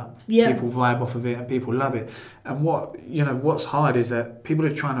pick it up. Yeah. People vibe off of it and people love it. And what's hard is that people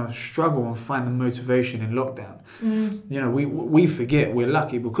are trying to struggle and find the motivation in lockdown. We forget we're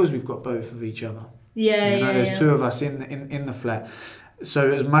lucky because we've got both of each other. There's two of us in the flat.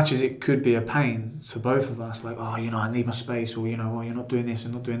 So as much as it could be a pain to both of us, like, I need my space, or, you're not doing this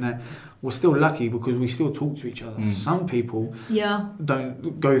and not doing that, we're still lucky because we still talk to each other. Some people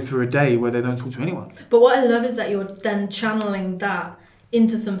don't go through a day where they don't talk to anyone. But what I love is that you're then channeling that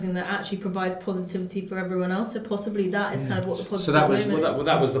into something that actually provides positivity for everyone else. So possibly that is kind of what the positive moment.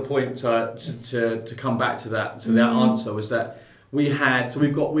 That was the point to come back to that. So that answer was that we've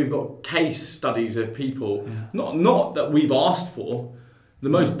got case studies of people, not that we've asked for. The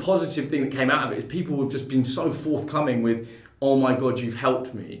most positive thing that came out of it is people have just been so forthcoming with, oh my God, you've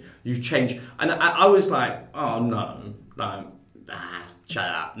helped me, you've changed. And I was like, oh no, shut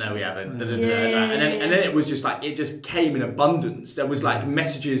up, no we haven't. And then it was just like, it just came in abundance. There was like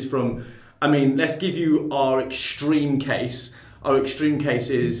messages from, let's give you our extreme case. Our extreme case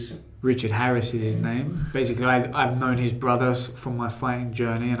is... Richard Harris is his name. Basically, I've known his brothers from my fighting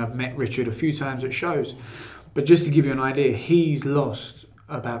journey, and I've met Richard a few times at shows. But just to give you an idea, he's lost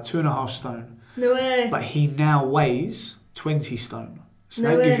about 2.5 stone. No way. But he now weighs 20 stone. So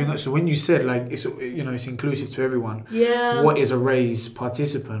that gives you. So when you said it's inclusive to everyone. Yeah. What is a raised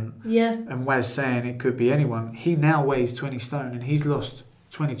participant? Yeah. And Waz saying it could be anyone. He now weighs 20 stone, and he's lost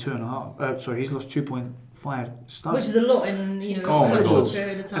 22.5. He's lost 2.5 stone. Which is a lot in a short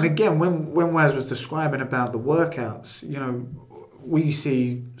period of time. And again, when Waz was describing about the workouts, we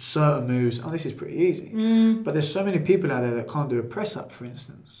see certain moves, this is pretty easy. But there's so many people out there that can't do a press up, for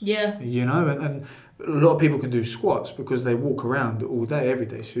instance. Yeah. And a lot of people can do squats because they walk around all day, every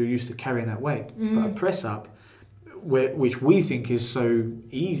day, so you're used to carrying that weight. But a press up, which we think is so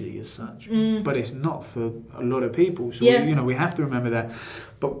easy as such, but it's not for a lot of people. So we have to remember that.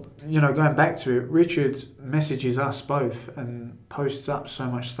 But going back to it, Richard messages us both and posts up so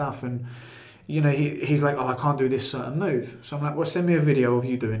much stuff, and he's like, I can't do this certain move. So I'm like, well, send me a video of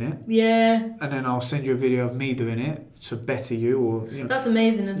you doing it. Yeah. And then I'll send you a video of me doing it to better you, or That's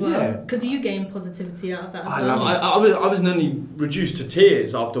amazing as well, because you gain positivity out of that as well. I was nearly reduced to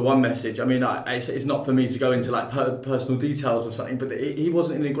tears after one message. It's not for me to go into like personal details or something, but he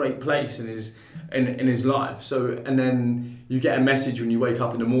wasn't in a great place in his life. So, and then you get a message when you wake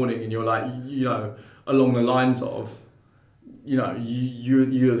up in the morning and you're like, along the lines of, you're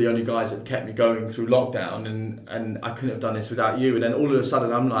the only guys that have kept me going through lockdown, and I couldn't have done this without you. And then all of a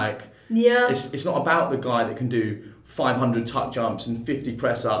sudden I'm like, it's not about the guy that can do 500 tuck jumps and 50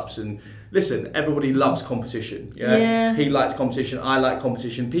 press ups. And listen, everybody loves competition. He likes competition, I like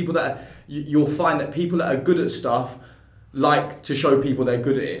competition. People that you'll find that people that are good at stuff like to show people they're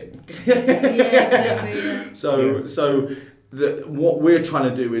good at it. Yeah, exactly. Yeah. So what we're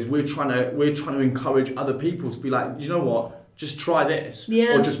trying to do is we're trying to encourage other people to be like, you know what, just try this,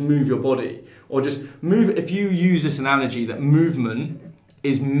 or just move your body, or just move. If you use this analogy that movement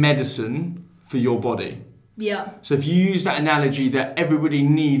is medicine for your body. Yeah. So if you use that analogy that everybody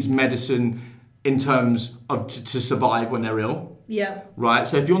needs medicine in terms of to survive when they're ill. Yeah. Right.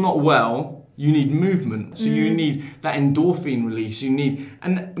 So if you're not well, you need movement. So you need that endorphin release.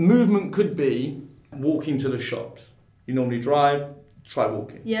 And movement could be walking to the shops. You normally drive, try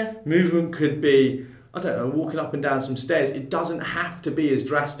walking. Yeah. Movement could be, I don't know, walking up and down some stairs. It doesn't have to be as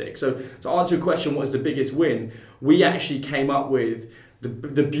drastic. So to answer your question, what is the biggest win? We actually came up with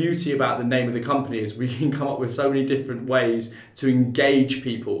the beauty about the name of the company is we can come up with so many different ways to engage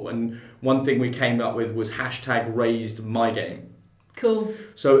people. And one thing we came up with was #RaisedMyGame. Cool.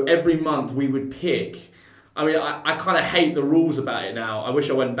 So every month we would pick. I mean, I kind of hate the rules about it now. I wish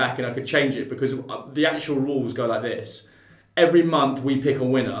I went back and I could change it because the actual rules go like this. Every month we pick a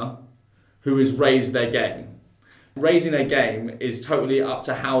winner who has raised their game. Raising their game is totally up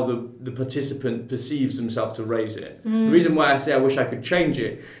to how the participant perceives themselves to raise it. The reason why I say I wish I could change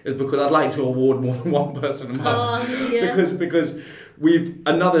it is because I'd like to award more than one person a month. Because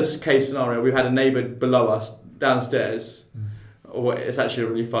another case scenario, we've had a neighbour below us downstairs. It's actually a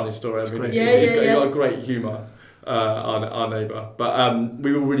really funny story. I mean, he's got a great humour, our neighbour. But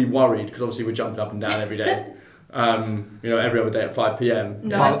we were really worried because obviously we're jumping up and down every day. Every other day at 5 p.m.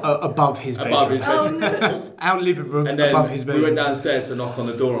 Nice. Above his bedroom. Above his bedroom. No. Our living room, and then above his bedroom. We went downstairs to knock on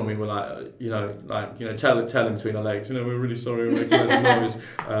the door and we were like, tell him between our legs, we're really sorry, we're making loads of noise.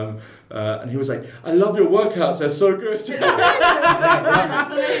 And he was like, I love your workouts, they're so good.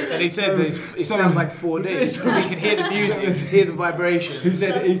 And he said it sounds like 4D because he can hear the music, he can hear the vibration. He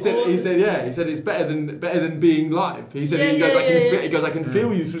said it's better than being live. He said he goes, I can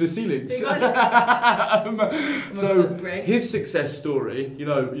feel you through the ceilings. So that's great. His success story,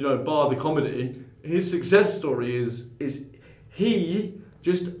 bar the comedy, his success story is he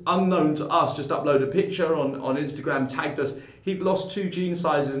just unknown to us just uploaded a picture on Instagram, tagged us. He'd lost 2 jean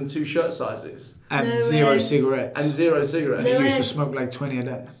sizes and 2 shirt sizes. And 0 cigarettes. And 0 cigarettes. He used to smoke like 20 a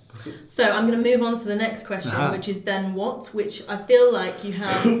day. So I'm going to move on to the next question, which is then what? Which I feel like you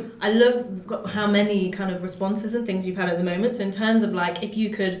have. I love how many kind of responses and things you've had at the moment. So in terms of like, if you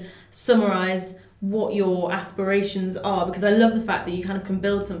could summarise what your aspirations are, because I love the fact that you kind of can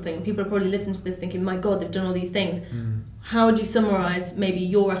build something. People are probably listening to this thinking, my God, they've done all these things. How would you summarise maybe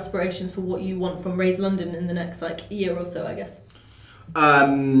your aspirations for what you want from Raise London in the next year or so, I guess?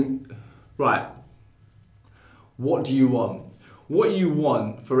 Right. What do you want? What you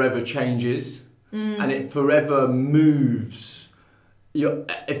want forever changes, and it forever moves.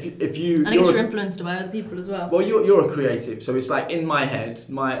 If you and I guess you're influenced by other people as well. Well, you're a creative, so it's like in my head,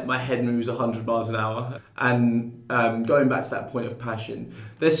 my head moves 100 miles an hour. And going back to that point of passion,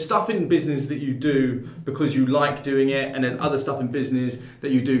 there's stuff in business that you do because you like doing it, and there's other stuff in business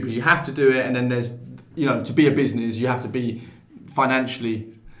that you do because you have to do it. And then there's, to be a business, you have to be financially,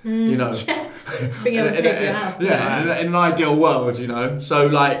 being able to pay for your house. Yeah, in an ideal world, So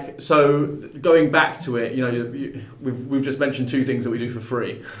going back to it, we've just mentioned 2 things that we do for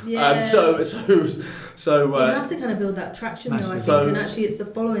free. Yeah. So you have to kind of build that traction, though. I think, and actually, it's the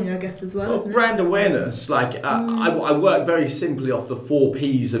following, I guess, as well, isn't it? Brand awareness. I work very simply off the 4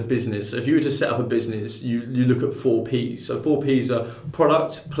 P's of business. So if you were to set up a business, you look at 4 P's. So 4 P's are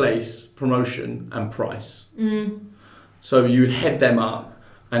product, place, promotion, and price. So you'd head them up.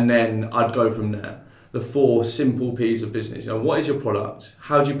 And then I'd go from there. The 4 simple P's of business. What is your product?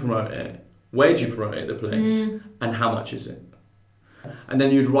 How do you promote it? Where do you promote it, the place? And how much is it? And then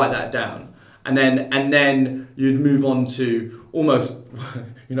you'd write that down. And then you'd move on to almost,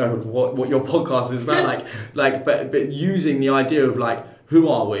 what your podcast is about, but using the idea of who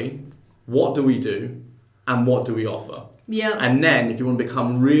are we? What do we do? And what do we offer? Yeah. And then if you want to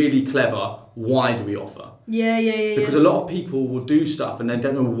become really clever, why do we offer? Yeah. Because a lot of people will do stuff and they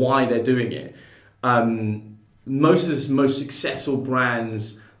don't know why they're doing it. Most of the most successful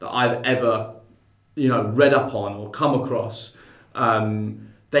brands that I've ever, read up on or come across,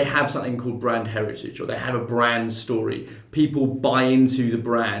 they have something called brand heritage, or they have a brand story. People buy into the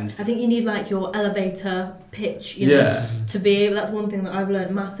brand. I think you need your elevator pitch, to be able. That's one thing that I've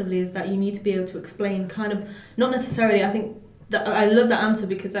learned massively, is that you need to be able to explain not necessarily, I think, I love that answer,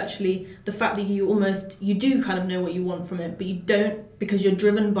 because actually the fact that you do kind of know what you want from it, but you don't, because you're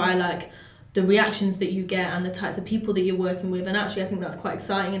driven by the reactions that you get and the types of people that you're working with. And actually I think that's quite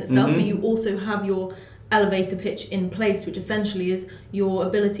exciting in itself, but you also have your elevator pitch in place, which essentially is your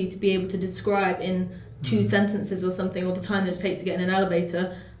ability to be able to describe in 2 sentences or something, or the time that it takes to get in an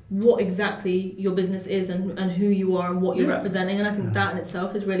elevator, what exactly your business is and who you are and what you're representing. And I think that in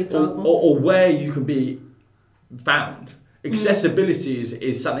itself is really powerful. Or where you can be found. Accessibility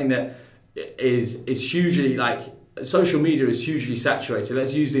is something that is hugely, like, social media is hugely saturated.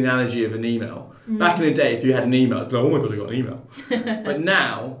 Let's use the analogy of an email. Back in the day, if you had an email, it'd be like, oh my god, I got an email. But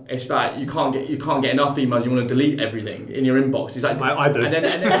now it's like you can't get enough emails. You want to delete everything in your inbox. It's like I do.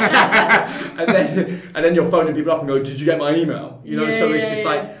 And then you're phoning people up and go, did you get my email? You know, it's just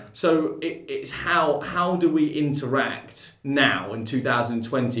like, so it's how do we interact now in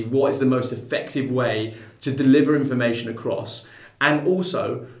 2020? What is the most effective way to deliver information across, and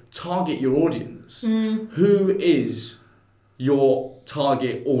also target your audience? Who is your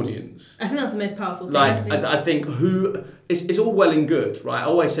target audience? I think that's the most powerful thing. Like, I think it's all well and good, right? I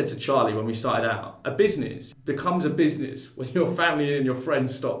always said to Charlie when we started out, a business becomes a business when your family and your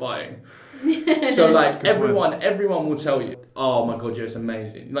friends stop buying. So like everyone will tell you, oh my god, it's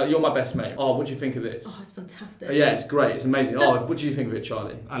amazing. Like, you're my best mate. Oh, what do you think of this? Oh, it's fantastic. Yeah, it's great. It's amazing. Oh, what do you think of it,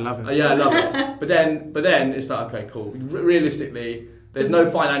 Charlie? I love it. Yeah, I love it. But then it's like, okay, cool. Realistically, there's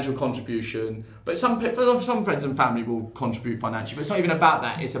no financial contribution, but some friends and family will contribute financially. But it's not even about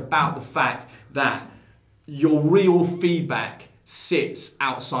that. It's about the fact that your real feedback sits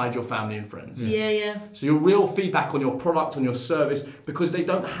outside your family and friends. Yeah. So your real feedback on your product, on your service, because they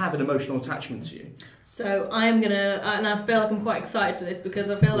don't have an emotional attachment to you. So I'm gonna, and I feel like I'm quite excited for this because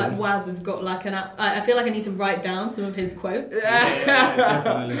I feel like Waz has got like I feel like I need to write down some of his quotes.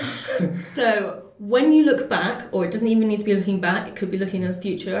 Definitely. So when you look back, or it doesn't even need to be looking back, it could be looking in the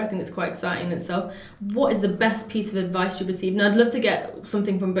future. I think it's quite exciting in itself. What is the best piece of advice you've received? And I'd love to get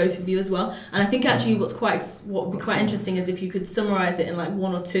something from both of you as well. And I think actually what would be quite interesting is if you could summarize it in like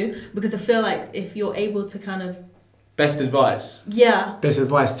 1 or 2, because I feel like if you're able to kind of best advice. Yeah. Best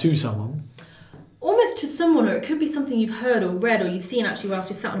advice to someone. Almost to someone, or it could be something you've heard or read or you've seen actually whilst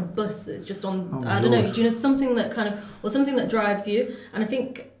you're sat on a bus that's just on, I don't know, do you know, something that kind of, or something that drives you. And I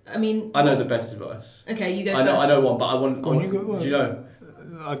think, I know the best advice. Okay, you go first. I know one, but I want. You go. Do you know?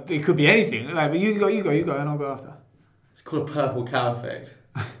 It could be anything. Like, but you go, and I'll go after. It's called a purple cow effect.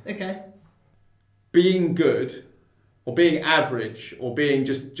 Okay. Being good, or being average, or being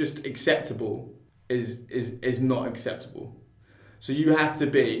just acceptable is not acceptable. So you have to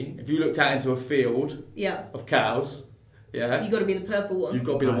be. If you looked out into a field of cows, you've got to be the purple one. You've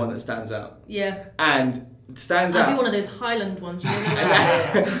got to be the one that stands out. Yeah. And stands out. I'd be one of those Highland ones, you know,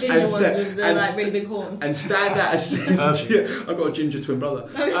 the ginger ones with the like really big horns. And stand out as I've got a ginger twin brother.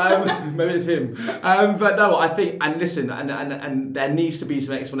 Maybe it's him. But no, I think, and listen, and there needs to be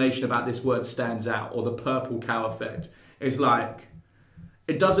some explanation about this word stands out, or the purple cow effect. It's like,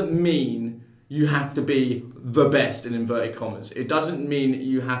 it doesn't mean you have to be the best in inverted commas. It doesn't mean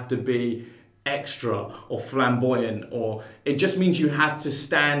you have to be extra or flamboyant, or it just means you have to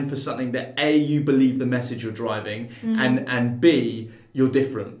stand for something that A, you believe the message you're driving, and B, you're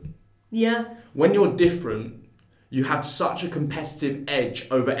different. Yeah. When you're different, you have such a competitive edge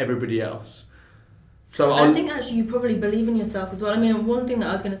over everybody else. So I think actually you probably believe in yourself as well. I mean, one thing that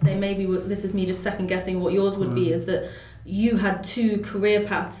I was going to say, maybe this is me just second guessing what yours would be, is that you had 2 career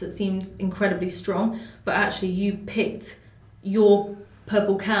paths that seemed incredibly strong, but actually you picked your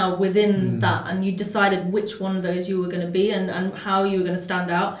purple cow within that, and you decided which one of those you were going to be and how you were going to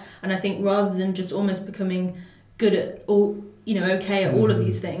stand out. And I think rather than just almost becoming good at all, okay at all of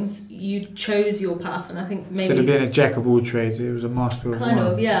these things, you chose your path. And I think maybe instead of being a jack of all trades, it was a master of one. Kind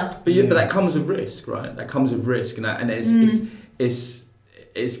of, yeah. But that comes with risk, right? That comes with risk, and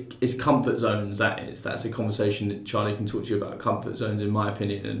it's comfort zones. That's a conversation that Charlie can talk to you about, comfort zones, in my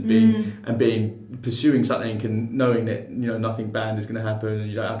opinion, and being pursuing something and knowing that nothing bad is going to happen, and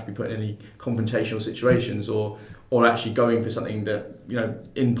you don't have to be put in any confrontational situations, or actually going for something that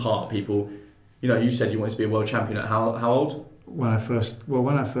in part people, you said you wanted to be a world champion at how old? When I first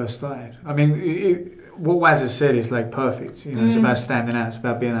started. I mean, what Waz has said is like perfect. It's about standing out. It's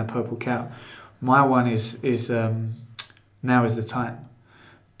about being that purple cow. My one is now is the time.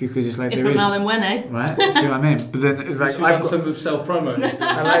 Because it's like, if not now, then when, eh? Right? See what I mean? But then it's like, I've got some self-promo.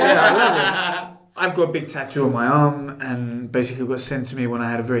 I love it. I've got a big tattoo on my arm, and basically got sent to me when I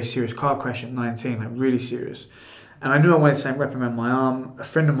had a very serious car crash at 19, like really serious. And I knew I wanted to reprimand my arm. A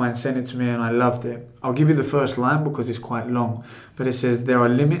friend of mine sent it to me, and I loved it. I'll give you the first line because it's quite long, but it says, "There are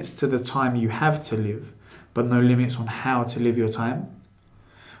limits to the time you have to live, but no limits on how to live your time."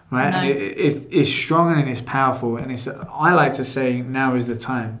 Right? Nice. And it's strong and it's powerful, and I like to say now is the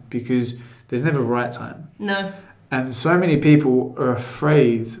time, because there's never a right time. No. And so many people are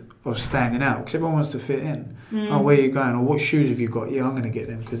afraid of standing out because everyone wants to fit in. Oh, where are you going? Or what shoes have you got? Yeah, I'm going to get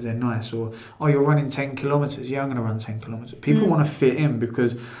them because they're nice. Or, oh, you're running 10 kilometres. Yeah, I'm going to run 10 kilometres. People want to fit in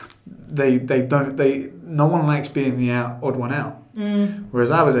because no one likes being the odd one out.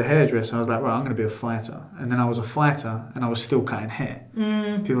 Whereas I was a hairdresser, I was like, right, I'm going to be a fighter. And then I was a fighter and I was still cutting hair.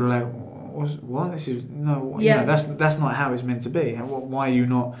 People were like, what? This is, no, you know, that's not how it's meant to be. Why are you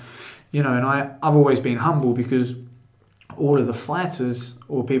not, you know, and I've always been humble because all of the fighters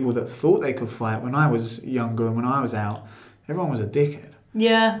or people that thought they could fight when I was younger and when I was out, everyone was a dickhead.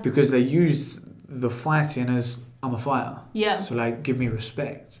 Yeah. Because they used the fighting as, I'm a fighter. Yeah. So like, give me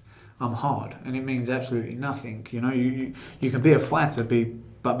respect. I'm hard. And it means absolutely nothing. You know, you can be a fighter,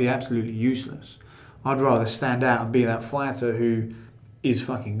 but be absolutely useless. I'd rather stand out and be that fighter who is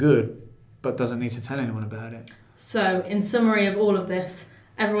fucking good, but doesn't need to tell anyone about it. So, in summary of all of this,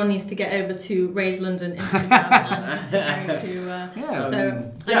 everyone needs to get over to Raise London Instagram and to go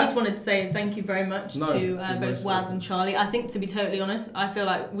to. I just wanted to say thank you very much to both Waz and Charlie. I think, to be totally honest, I feel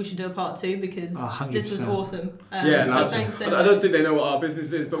like we should do a part 2 because this was awesome. So thanks so much. I don't think they know what our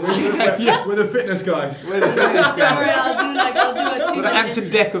business is, but we're the fitness guys. We're the fitness guys. I'll do a 2 With an Anton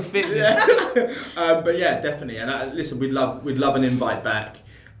Deck of fitness. But yeah, definitely. And listen, we'd love an invite back,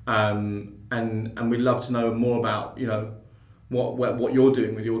 and we'd love to know more about, you know, what you're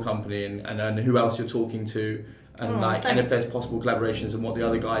doing with your company and who else you're talking to, and and if there's possible collaborations and what the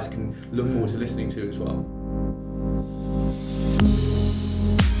other guys can look forward to listening to as well.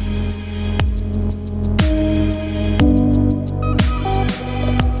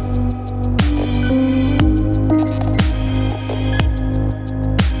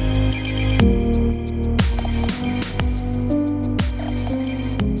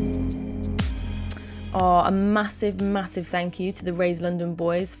 A massive thank you to the Raise London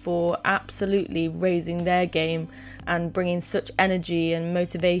boys for absolutely raising their game and bringing such energy and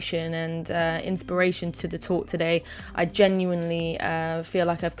motivation and inspiration to the talk today. I genuinely feel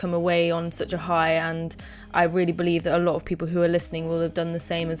like I've come away on such a high, and I really believe that a lot of people who are listening will have done the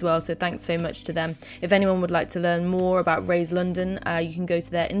same as well, so thanks so much to them. If anyone would like to learn more about Raise London, you can go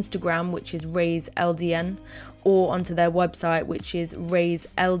to their Instagram, which is RaiseLDN, or onto their website, which is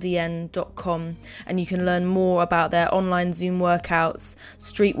raiseldn.com, and you can learn more about their online Zoom workouts,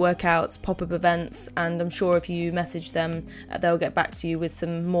 street workouts, pop-up events, and I'm sure if you message them, they'll get back to you with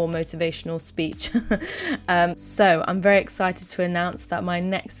some more motivational speech. So I'm very excited to announce that my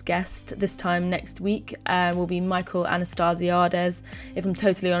next guest, this time next week, will be Michael Anastasiades. If I'm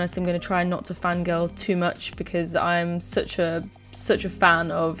totally honest, I'm going to try not to fangirl too much because I'm such a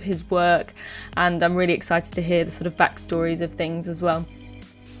fan of his work, and I'm really excited to hear the sort of backstories of things as well.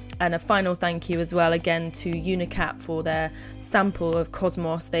 And a final thank you as well again to Unicat for their sample of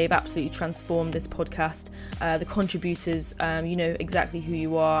Cosmos. They've absolutely transformed this podcast. The contributors, you know exactly who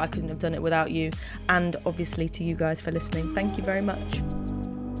you are. I couldn't have done it without you. And obviously to you guys for listening. Thank you very much.